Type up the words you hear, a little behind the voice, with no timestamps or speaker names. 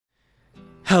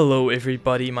Hello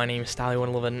everybody, my name is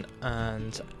Stalli111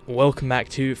 and welcome back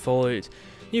to Fallout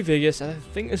New Vegas. I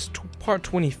think it's part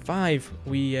 25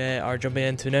 we are jumping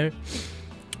into now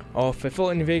of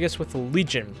Fallout New Vegas with the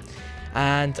Legion.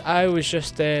 And I was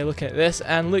just looking at this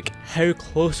and look how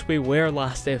close we were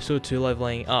last episode to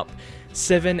leveling up.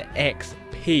 7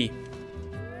 XP.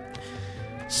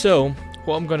 So,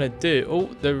 what I'm gonna do... Oh,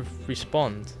 they've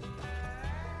respawned.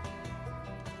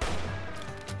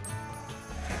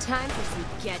 Time for some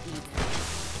get even.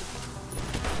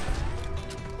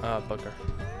 Ah, bugger.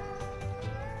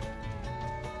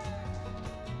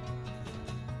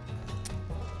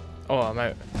 Oh, I'm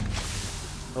out.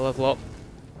 I'll level up.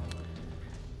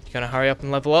 You gonna hurry up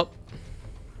and level up?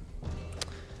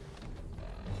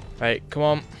 Right, come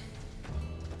on.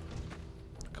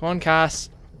 Come on, Cass.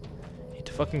 Need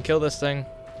to fucking kill this thing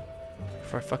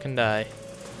before I fucking die.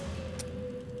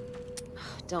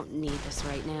 Don't need this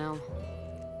right now.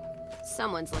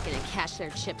 Someone's looking to cash their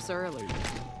chips early.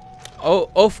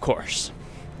 Oh, of course.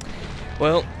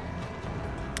 Well,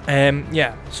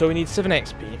 yeah. So we need 7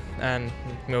 XP, and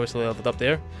we obviously leveled up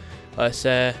there. Let's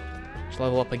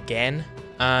level up again,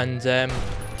 and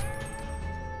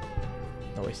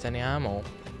not waste any ammo.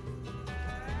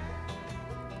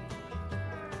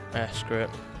 Screw it.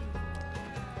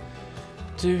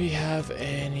 Do we have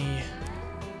any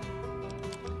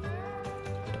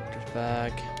doctor's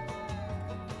bag?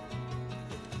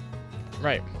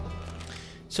 Right.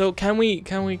 So can we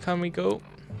go?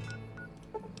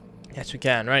 Yes, we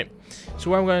can. Right. So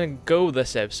where I'm going to go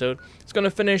this episode, it's going to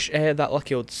finish that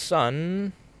lucky old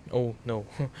sun. Oh no,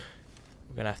 we're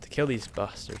going to have to kill these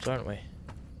bastards, aren't we?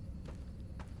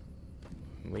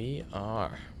 We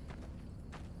are.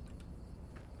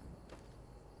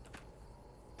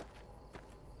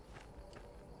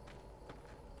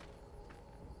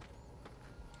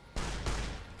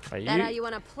 Are you? That how you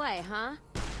want to play, huh?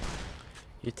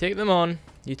 You take them on,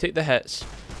 you take the hits.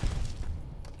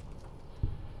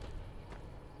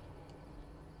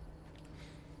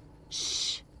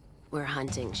 Shh. We're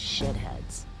hunting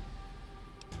shitheads.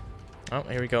 Oh,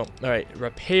 here we go. Alright,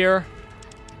 repair.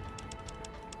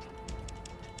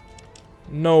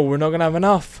 No, we're not gonna have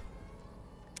enough.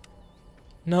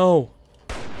 No.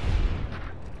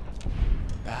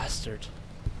 Bastard.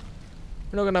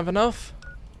 We're not gonna have enough.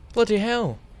 Bloody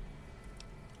hell.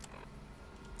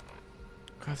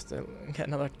 I have to get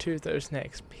another 2,000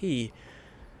 XP.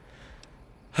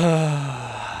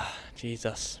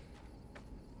 Jesus.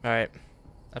 Alright,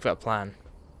 I've got a plan.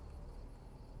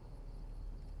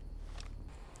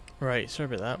 Right, sorry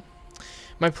about that.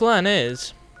 My plan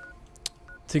is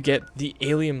to get the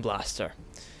alien blaster.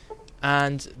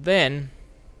 And then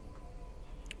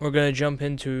we're going to jump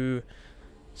into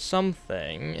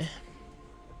something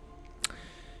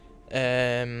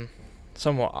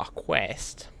somewhat a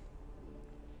quest.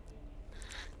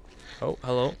 Oh,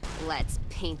 hello. Let's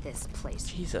paint this place.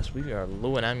 Jesus, we are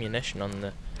low on ammunition on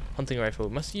the hunting rifle.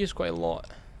 We must use quite a lot.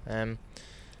 We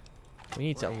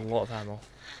need a lot of ammo.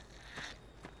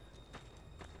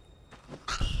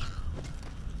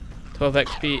 12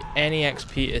 XP. Any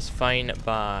XP is fine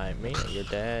by me. You're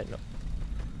dead. No.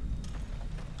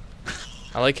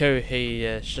 I like how he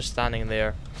is just standing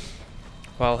there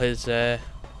while his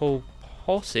whole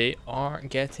posse are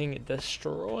getting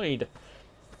destroyed.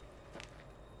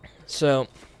 So,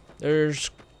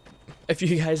 there's, if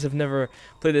you guys have never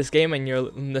played this game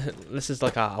and this is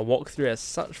like a walkthrough as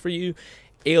such for you,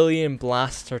 Alien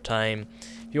Blaster time.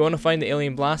 If you want to find the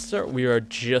Alien Blaster, we are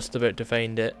just about to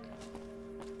find it.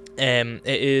 It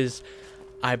is,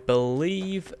 I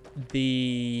believe,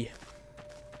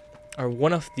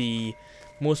 one of the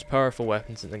most powerful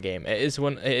weapons in the game. It is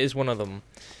one of them,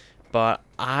 but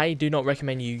I do not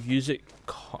recommend you use it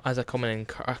as a common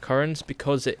occurrence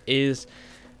because it is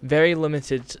very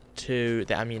limited to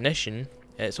the ammunition.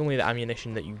 It's only the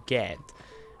ammunition that you get,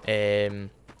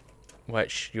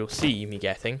 which you'll see me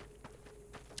getting,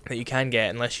 that you can get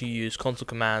unless you use console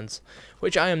commands,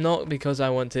 which I am not, because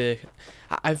I want to.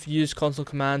 I've used console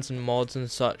commands and mods and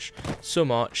such so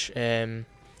much in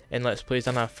Let's Plays,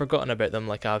 and I've forgotten about them.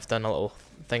 Like I've done a little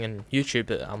thing on YouTube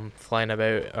that I'm flying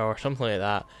about or something like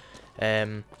that,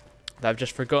 that I've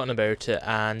just forgotten about it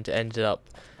and ended up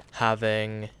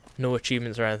having no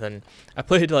achievements or anything. I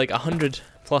played like 100+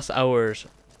 hours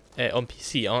on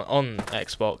PC. On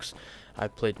Xbox I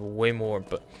played way more,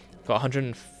 but got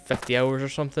 150 hours or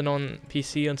something on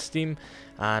PC on Steam,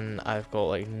 and I've got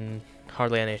like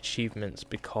hardly any achievements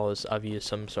because I've used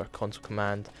some sort of console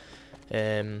command.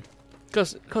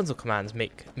 Because console commands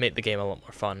make the game a lot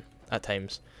more fun at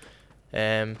times.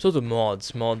 So do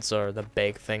mods. Mods are the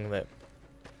big thing that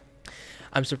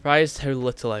I'm surprised how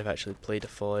little I've actually played a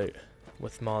Fallout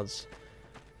with mods.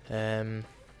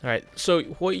 Alright, so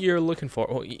what you're looking for,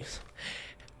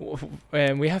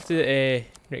 we have to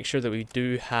make sure that we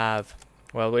do have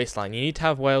Wild Wasteland. You need to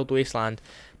have Wild Wasteland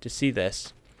to see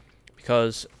this,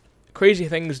 because crazy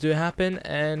things do happen,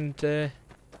 and I'm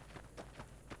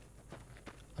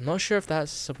not sure if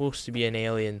that's supposed to be an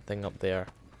alien thing up there.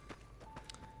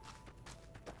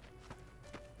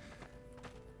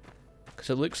 Because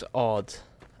it looks odd,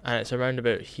 and it's around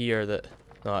about here that...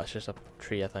 No, that's just a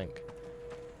tree, I think.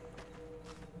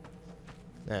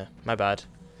 Yeah, my bad.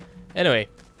 Anyway.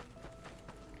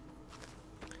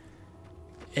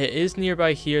 It is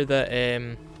nearby here that,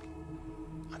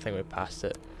 I think we passed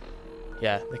it.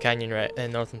 Yeah, the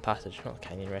Northern Passage, not the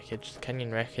Canyon Wreckage. The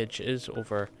Canyon Wreckage is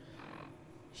over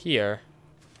here.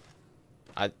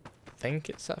 I think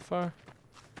it's that far.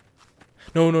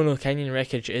 No, Canyon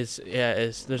Wreckage is, yeah,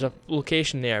 there's a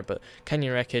location there, but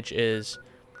Canyon Wreckage is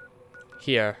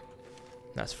here.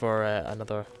 That's for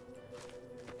another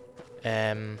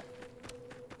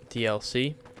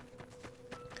DLC.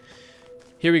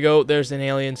 Here we go, there's an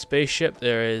alien spaceship.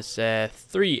 There is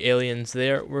 3 aliens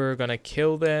there. We're gonna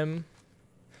kill them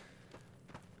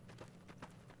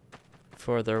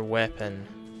for their weapon.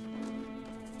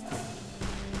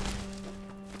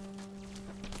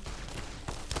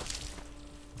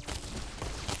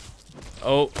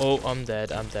 Oh, I'm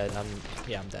dead. I'm dead. I'm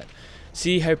dead.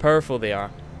 See how powerful they are.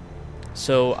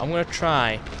 So I'm gonna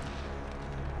try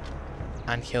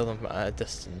and kill them at a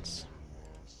distance.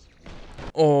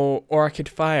 Or I could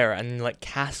fire and like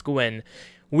cast go in,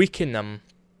 weaken them.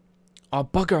 Oh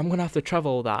bugger! I'm gonna have to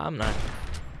travel all that, am I?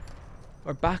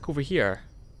 We're back over here.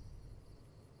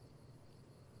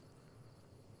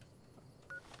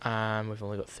 We've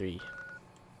only got 3.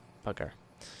 Bugger.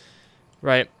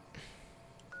 Right.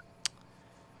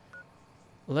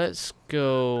 Let's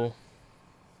go.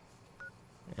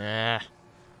 I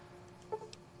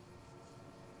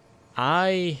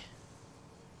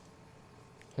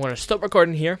want to stop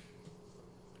recording here,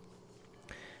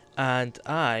 and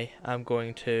I am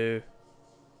going to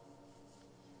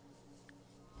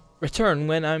return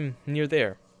when I'm near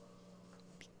there.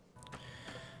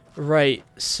 Right,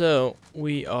 so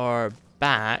we are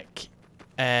back.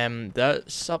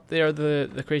 That's up there,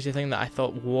 the crazy thing that I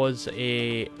thought was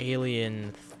a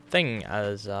alien thing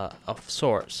as of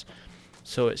sorts.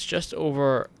 So it's just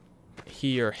over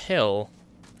here hill,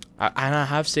 and I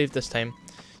have saved this time.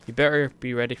 You better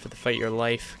be ready for the fight your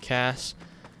life, Cass,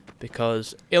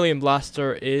 because Alien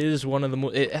Blaster is one of the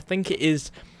most. I think it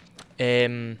is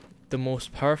the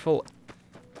most powerful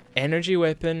energy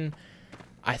weapon.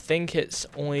 I think it's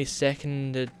only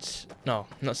seconded. No,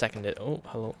 not seconded. Oh,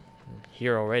 hello. I'm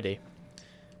here already.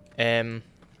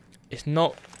 It's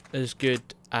not as good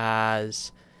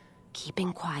as.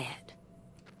 Keeping quiet.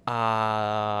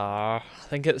 I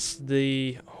think it's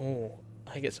the. Oh,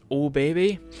 I think it's Oh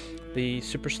Baby, the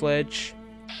super sledge.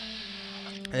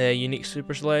 Unique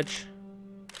super sledge.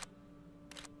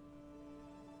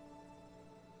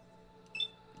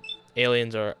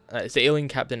 Aliens are. It's the alien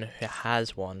captain who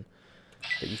has one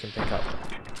that you can pick up.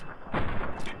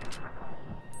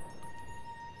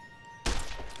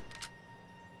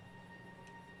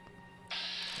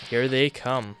 Here they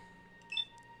come.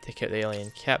 Take out the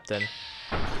alien captain.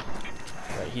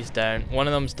 Right, he's down. One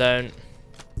of them's down.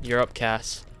 You're up,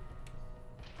 Cass.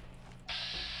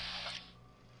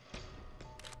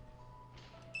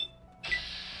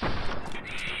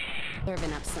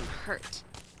 Serving up some hurt.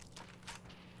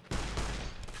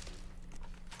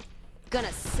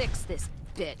 Gonna six this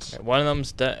bitch. Right, one of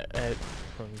them's down.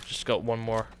 We've just got one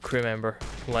more crew member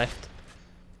left.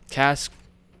 Cass,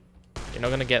 you're not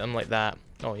gonna get them like that.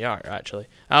 Oh, you are actually.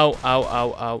 Ow, ow,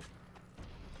 ow, ow.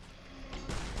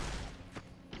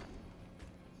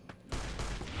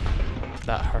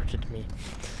 That hurted me.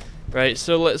 Right,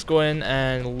 so let's go in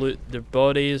and loot their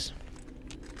bodies.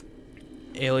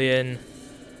 Alien.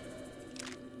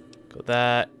 Got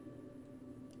that.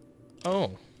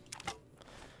 Oh.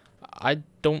 I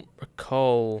don't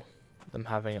recall them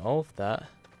having all of that.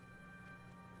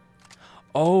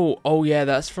 Oh yeah,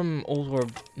 that's from Old War.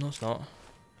 No, it's not.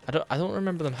 I don't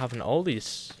remember them having all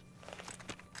these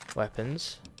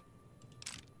weapons.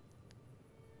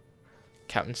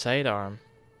 Captain Sidearm.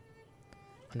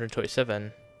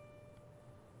 127.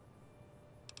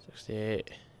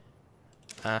 68.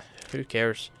 Who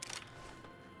cares?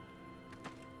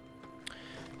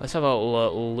 Let's have a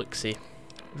little look-see.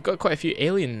 We've got quite a few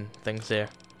alien things there.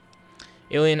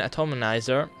 Alien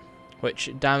Atomizer,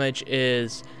 which damage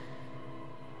is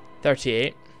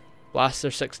 38.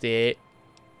 Blaster 68.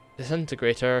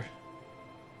 Disintegrator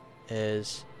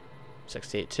is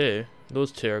 68 too.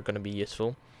 Those two are going to be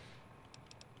useful.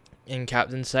 In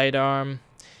Captain Sidearm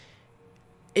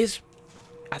is,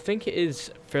 I think it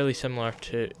is fairly similar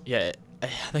to, yeah, I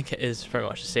think it is very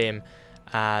much the same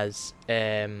as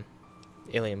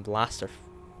Alien Blaster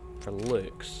for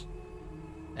looks.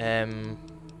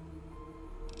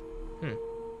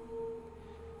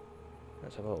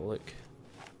 Let's have a look.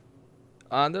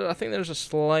 I think there's a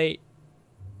slight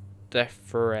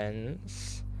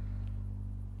difference.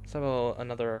 Let's have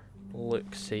another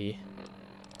look. See,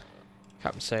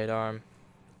 Captain Sidearm.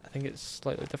 I think it's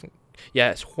slightly different.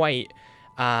 Yeah, it's white,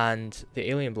 and the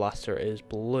Alien Blaster is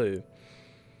blue.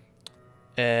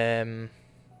 How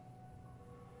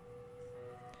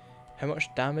much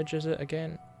damage is it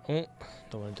again? Oh,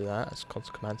 don't want to do that. It's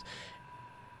console commands.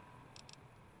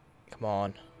 Come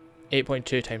on,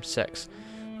 8.2 times 6.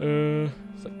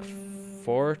 It's like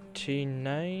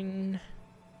 49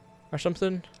 or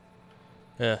something.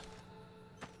 Yeah.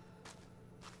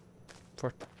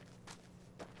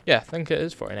 Yeah, I think it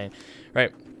is 49.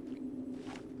 Right.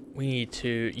 We need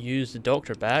to use the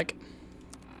doctor bag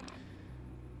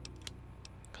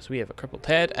because we have a crippled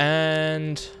head,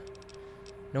 and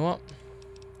you know what?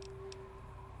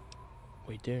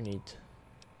 We do need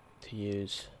to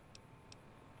use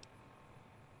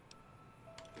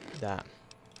that.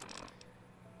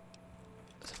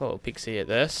 Let's have a little peek-see at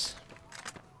this.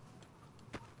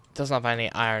 It doesn't have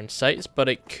any iron sights, but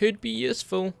it could be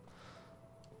useful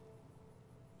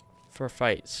for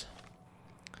fights.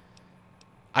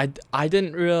 I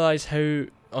didn't realize how.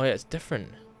 Oh yeah, it's different.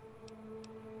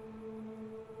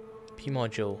 P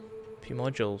modules,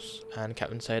 and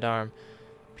Captain Sidearm.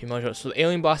 P modules. So the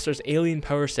Alien Blaster's alien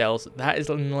power cells. That is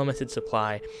unlimited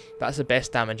supply. That's the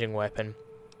best damaging weapon.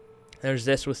 There's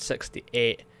this with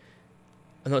 68.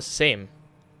 Oh, no, it's the same.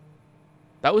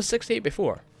 That was 68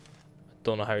 before.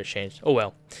 Don't know how it changed. Oh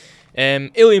well.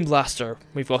 Alien Blaster.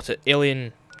 We've got it.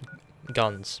 Alien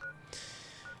guns.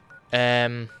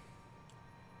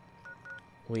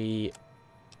 We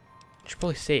should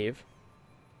probably save.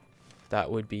 That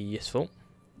would be useful.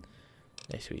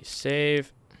 Nice wee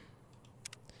save.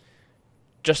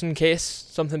 Just in case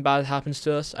something bad happens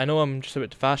to us. I know I'm just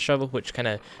about to fast travel, which kind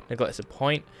of neglects the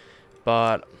point.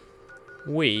 But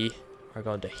we are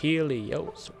going to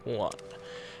Helios 1.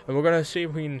 And we're going to see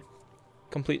if we can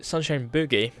complete Sunshine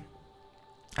Boogie.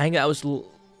 I think that was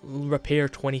Repair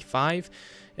 25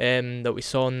 that we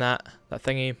saw in that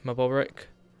thingy, my Bobrick.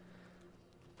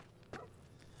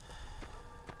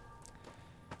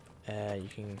 You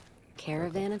can...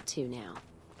 Caravan of 2 now.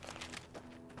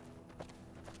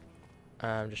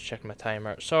 I'm just checking my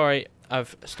timer. Sorry,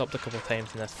 I've stopped a couple of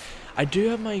times in this. I do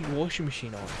have my washing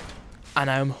machine on, and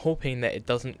I'm hoping that it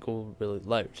doesn't go really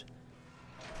loud.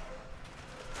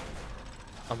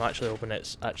 I'm actually hoping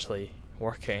it's actually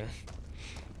working.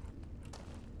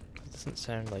 It doesn't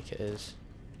sound like it is.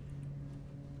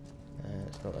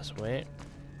 It's not this way.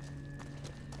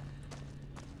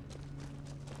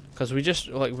 Because we just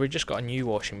got a new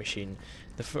washing machine.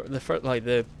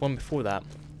 The one before that,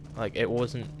 like, it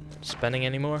wasn't spinning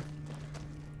anymore.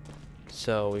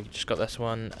 So we just got this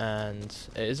one, and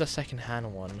it is a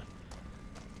second-hand one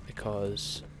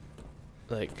because,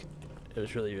 like, it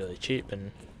was really cheap,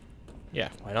 and yeah,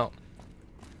 why not?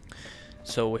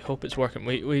 So we hope it's working.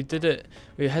 We did it.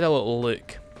 We had a little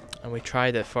look, and we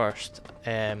tried it first.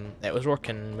 It was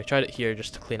working. We tried it here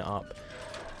just to clean it up,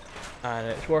 and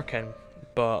it's working,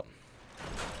 but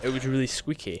it was really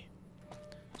squeaky.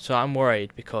 So I'm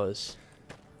worried because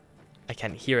I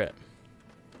can't hear it.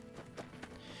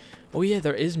 Oh yeah,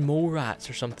 there is mole rats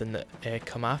or something that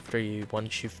come after you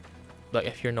once you've, like,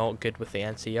 if you're not good with the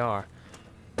NCR.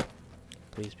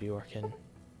 Please be working.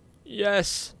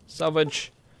 Yes,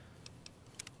 savage.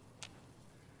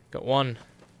 Got one.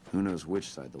 Who knows which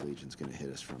side the Legion's gonna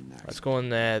hit us from next. Let's go on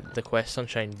the quest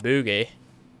Sunshine Boogie.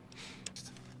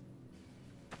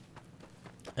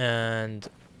 And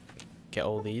get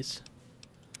all these.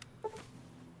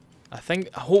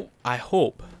 I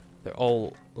hope they're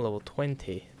all level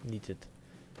 20 needed.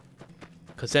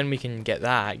 Because then we can get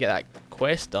that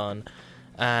quest done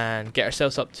and get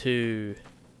ourselves up to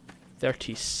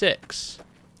 36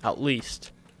 at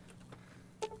least.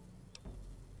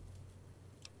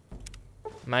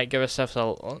 Might give ourselves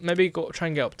maybe try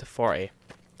and get up to 40.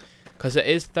 Because it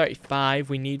is 35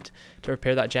 we need to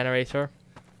repair that generator.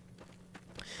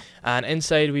 And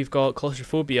inside we've got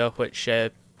claustrophobia, which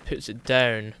puts it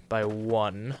down by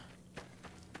 1.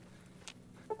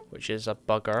 Which is a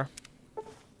bugger.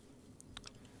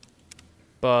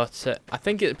 But I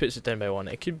think it puts it down by 1.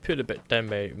 It could put a bit down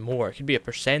by more. It could be a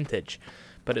percentage.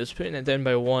 But it was putting it down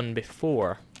by 1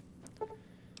 before.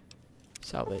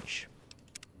 Salvage.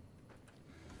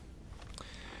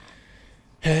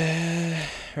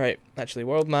 Right, actually,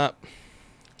 world map.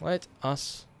 Let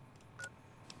us...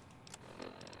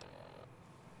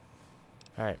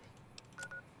 Alright.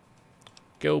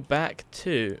 Go back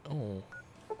to... Oh,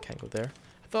 can't go there.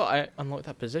 I thought I unlocked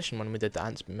that position when we did the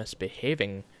ants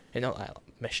misbehaving. Not that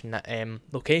mission, that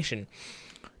location.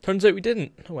 Turns out we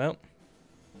didn't. Oh well.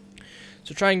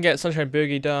 So try and get Sunshine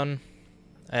Boogie done.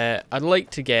 I'd like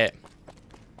to get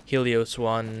Helios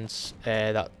ones,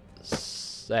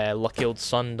 that's Lucky Old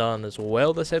Sun done as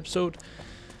well this episode.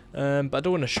 But I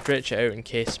don't want to stretch it out in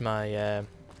case my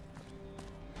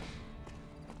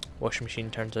washing machine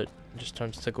turns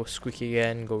to go squeaky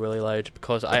again, go really loud,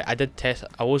 because I did test.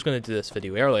 I was going to do this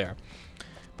video earlier,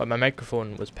 but my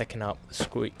microphone was picking up the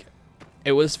squeak.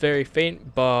 It was very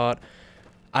faint, but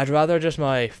I'd rather just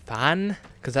my fan,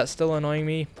 because that's still annoying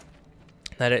me,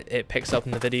 that it picks up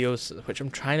in the videos, which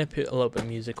I'm trying to put a little bit of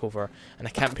music over, and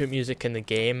I can't put music in the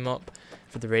game up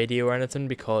for the radio or anything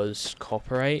because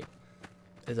copyright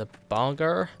is a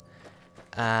bugger,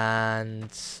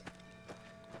 and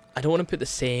I don't want to put the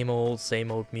same old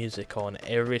music on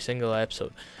every single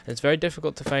episode. And it's very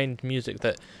difficult to find music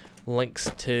that links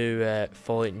to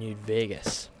Fallout New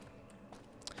Vegas.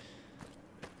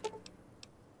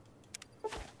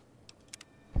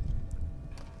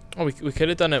 Oh, we could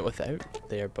have done it without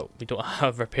there, but we don't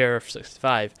have repair of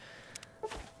 65.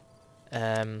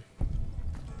 I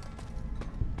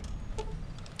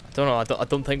don't know. I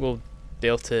don't think we'll be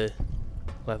able to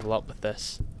level up with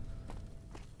this.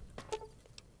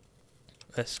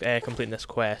 Completing this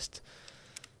quest.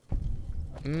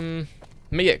 May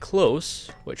get close,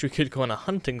 which we could go on a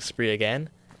hunting spree again.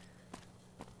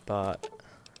 But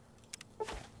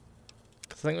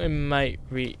I think we might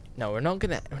reach. No, we're not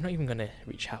even gonna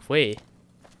reach halfway.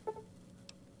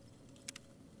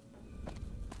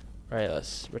 Right,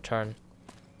 let's return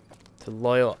to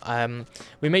Loyal.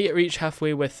 We might reach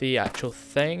halfway with the actual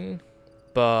thing,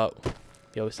 but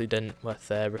we obviously didn't with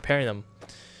repairing them.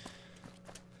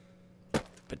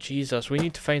 But Jesus, we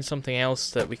need to find something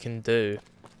else that we can do.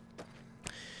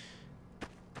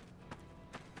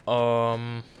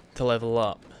 To level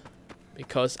up,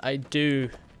 because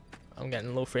I'm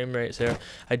getting low frame rates there.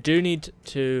 I do need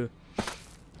to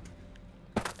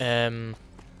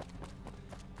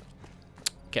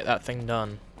get that thing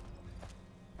done.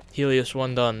 Helios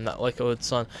 1 done, that lucky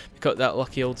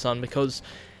old sun. Because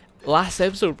last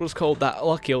episode was called That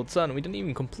Lucky Old Sun. We didn't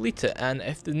even complete it, and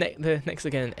if the next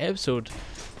again episode,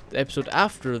 the episode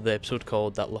after the episode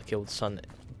called That Lucky Old Sun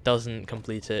doesn't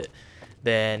complete it,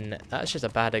 then that's just a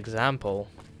bad example.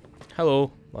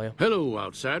 Hello, Loyal. Hello,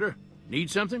 outsider.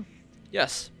 Need something?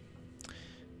 Yes.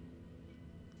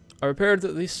 I repaired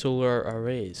these solar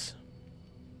arrays.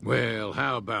 Well,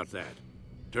 how about that?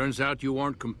 Turns out you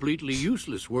aren't completely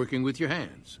useless working with your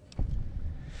hands.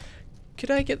 Could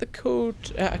I get the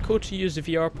code, a code to use the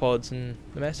VR pods in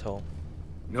the mess hall?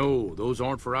 No, those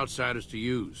aren't for outsiders to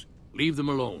use. Leave them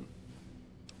alone.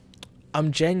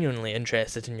 I'm genuinely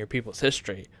interested in your people's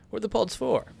history. What are the pods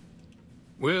for?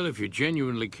 Well, if you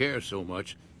genuinely care so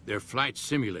much, they're flight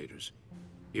simulators.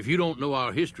 If you don't know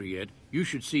our history yet, you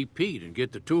should see Pete and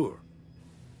get the tour.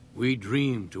 We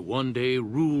dream to one day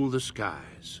rule the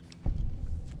skies.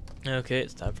 Okay,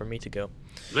 it's time for me to go.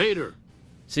 Later.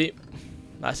 See,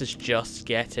 that's just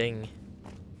getting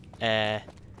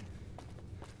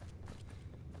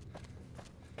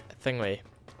thingy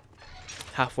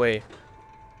halfway.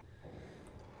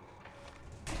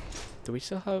 Do we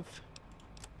still have?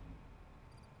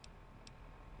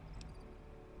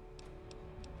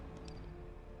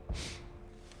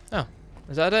 Oh,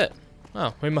 is that it?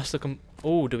 Oh, we must have come.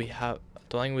 Oh, do we have? I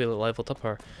don't think we leveled up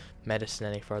our medicine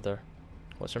any further.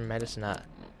 What's our medicine at?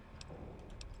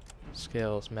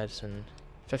 Skills, medicine,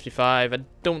 55. I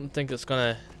don't think it's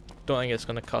gonna.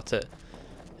 Cut it.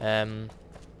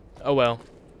 Oh well,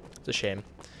 it's a shame.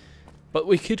 But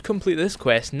we could complete this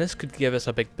quest, and this could give us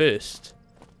a big boost.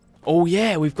 Oh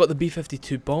yeah, we've got the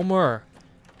B-52 bomber.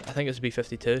 I think it's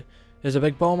B-52. There's a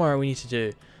big bomber we need to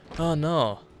do. Oh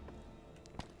no.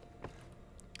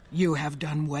 You have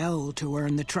done well to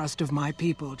earn the trust of my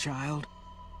people, child.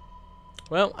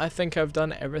 Well, I think I've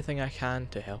done everything I can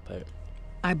to help out.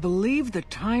 I believe the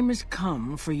time has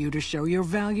come for you to show your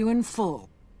value in full.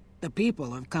 The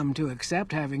people have come to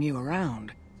accept having you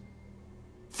around.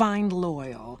 Find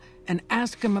Loyal and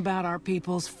ask him about our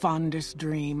people's fondest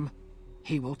dream.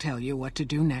 He will tell you what to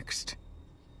do next.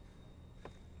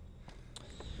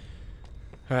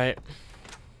 Right.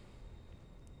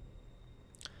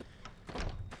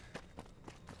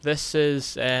 This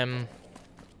is a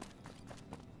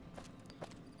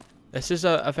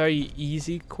very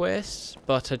easy quest,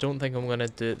 but I don't think I'm gonna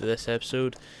do it this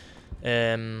episode.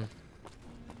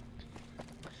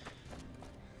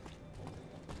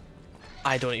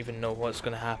 I don't even know what's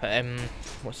going to happen.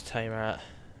 What's the timer at?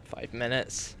 5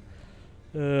 minutes.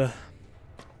 I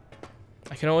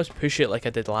can always push it like I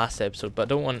did last episode, but I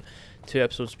don't want 2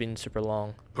 episodes being super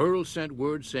long. Pearl sent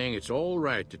word saying it's all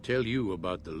right to tell you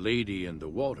about the lady in the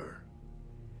water.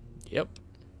 Yep.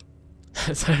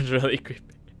 That sounds really creepy.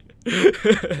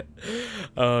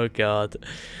 Oh god.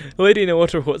 Lady in the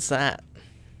water, what's that?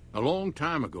 A long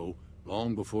time ago,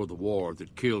 long before the war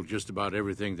that killed just about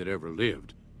everything that ever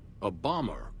lived, a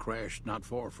bomber crashed not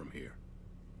far from here.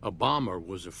 A bomber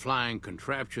was a flying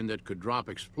contraption that could drop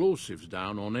explosives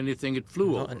down on anything it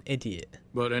flew over. Not an idiot.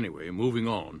 But anyway, moving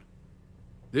on.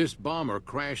 This bomber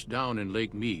crashed down in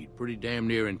Lake Mead, pretty damn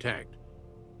near intact.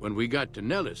 When we got to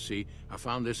Nellis, see, I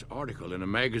found this article in a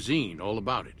magazine all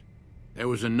about it. There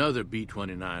was another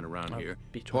B-29 around here,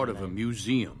 B-29. part of a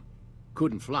museum.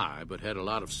 Couldn't fly, but had a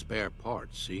lot of spare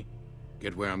parts, see?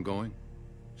 Get where I'm going?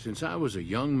 Since I was a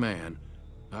young man,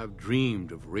 I've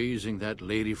dreamed of raising that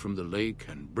lady from the lake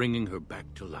and bringing her back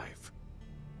to life.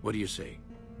 What do you say?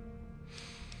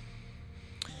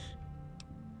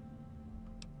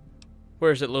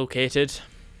 Where's it located?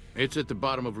 It's at the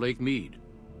bottom of Lake Mead.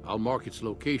 I'll mark its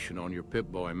location on your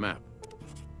Pip-Boy map.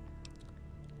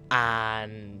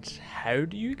 And how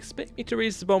do you expect me to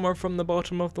raise the bomber from the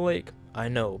bottom of the lake? I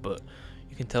know, but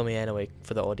you can tell me anyway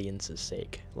for the audience's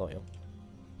sake, Loyal.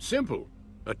 Simple.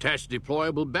 Attach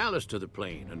deployable ballast to the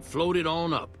plane and float it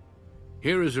on up.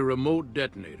 Here is a remote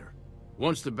detonator.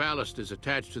 Once the ballast is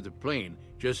attached to the plane,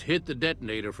 just hit the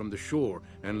detonator from the shore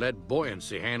and let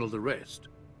buoyancy handle the rest.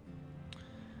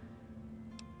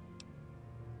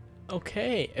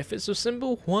 Okay, if it's so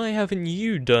simple, why haven't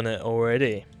you done it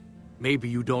already? Maybe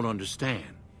you don't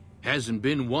understand. Hasn't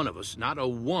been one of us, not a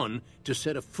one, to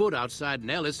set a foot outside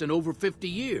Nellis in over 50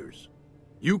 years.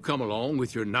 You come along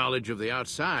with your knowledge of the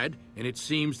outside, and it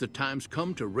seems the time's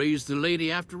come to raise the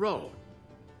lady after all.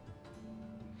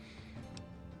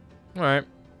 Alright,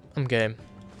 I'm game.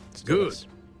 Let's do Good. this.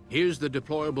 Here's the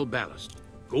deployable ballast.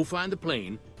 Go find the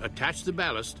plane, attach the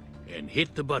ballast, and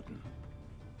hit the button.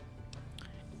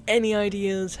 Any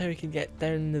ideas how we can get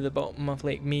down to the bottom of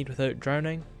Lake Mead without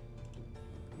drowning?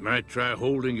 Might try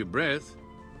holding your breath.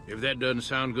 If that doesn't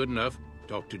sound good enough,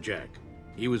 talk to Jack.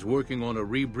 He was working on a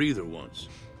rebreather once.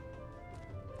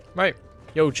 Right.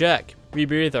 Yo, Jack.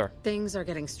 Rebreather. Things are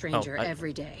getting stranger Oh,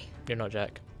 every day. You're not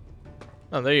Jack.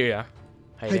 Oh, there you are.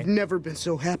 I've Hiding. never been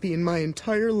so happy in my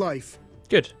entire life.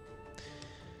 Good.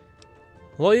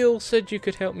 Loyal said you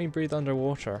could help me breathe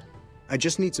underwater. I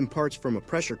just need some parts from a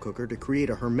pressure cooker to create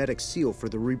a hermetic seal for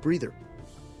the rebreather.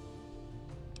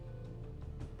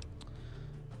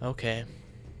 Okay.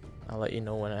 I'll let you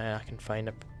know when I can find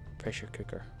a pressure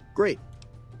cooker. Great.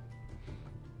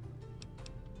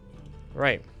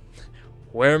 Right.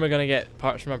 Where am I going to get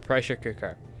parts from a pressure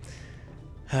cooker?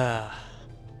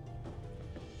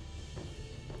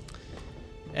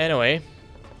 Anyway.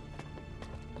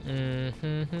 I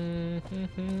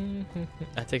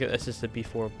take it this is the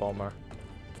B4 bomber.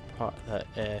 Part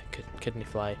that couldn't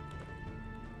fly.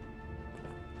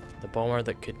 The bomber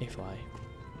that couldn't fly.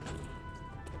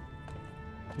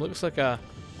 Looks like a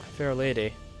fair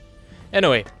lady.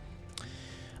 Anyway.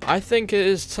 I think it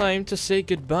is time to say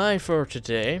goodbye for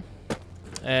today.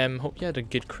 Hope you had a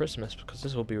good Christmas, because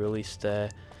this will be released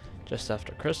just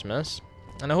after Christmas.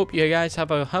 And I hope you guys have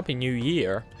a happy new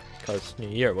year, because New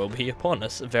Year will be upon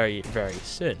us very, very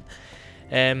soon.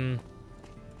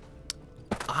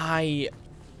 I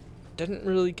didn't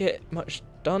really get much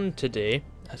done today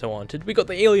as I wanted. We got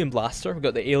the alien blaster, we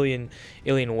got the alien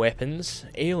weapons.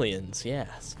 Aliens,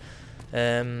 yes.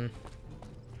 But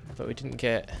we didn't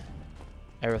get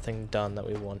everything done that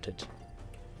we wanted.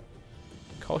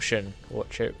 Caution,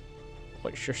 watch out.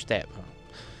 Watch your step.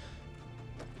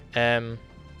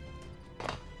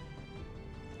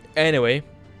 Anyway.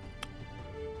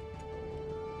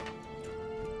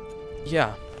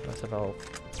 Yeah, that's about.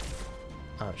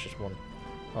 Oh, it's just one.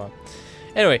 Oh.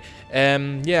 Anyway,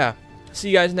 yeah. See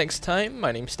you guys next time.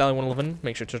 My name's Stalli111.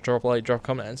 Make sure to drop a like, drop a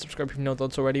comment, and subscribe if you've not done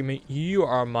so already. You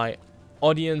are my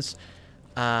audience,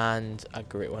 and a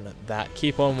great one at that.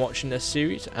 Keep on watching this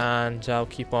series, and I'll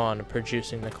keep on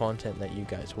producing the content that you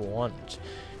guys want.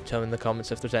 Tell me in the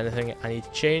comments if there's anything I need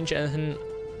to change, anything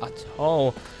at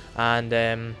all,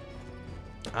 and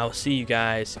I'll see you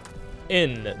guys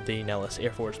in the Nellis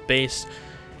Air Force Base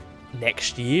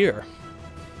next year.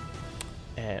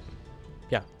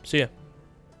 Yeah, see ya.